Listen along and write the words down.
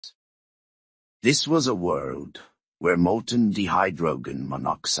This was a world where molten dihydrogen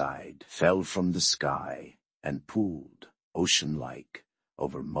monoxide fell from the sky and pooled, ocean-like,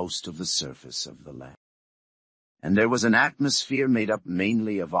 over most of the surface of the land. And there was an atmosphere made up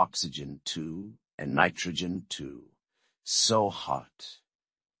mainly of oxygen too, and nitrogen too, so hot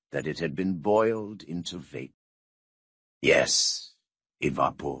that it had been boiled into vapor. Yes,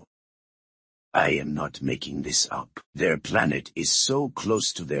 evapor. I am not making this up. Their planet is so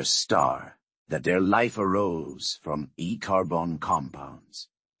close to their star that their life arose from E-carbon compounds,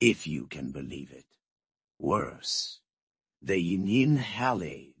 if you can believe it. Worse, they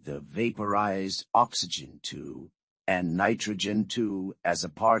inhale the vaporized oxygen too, and nitrogen too, as a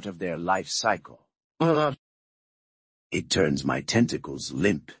part of their life cycle. It turns my tentacles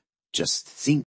limp, just think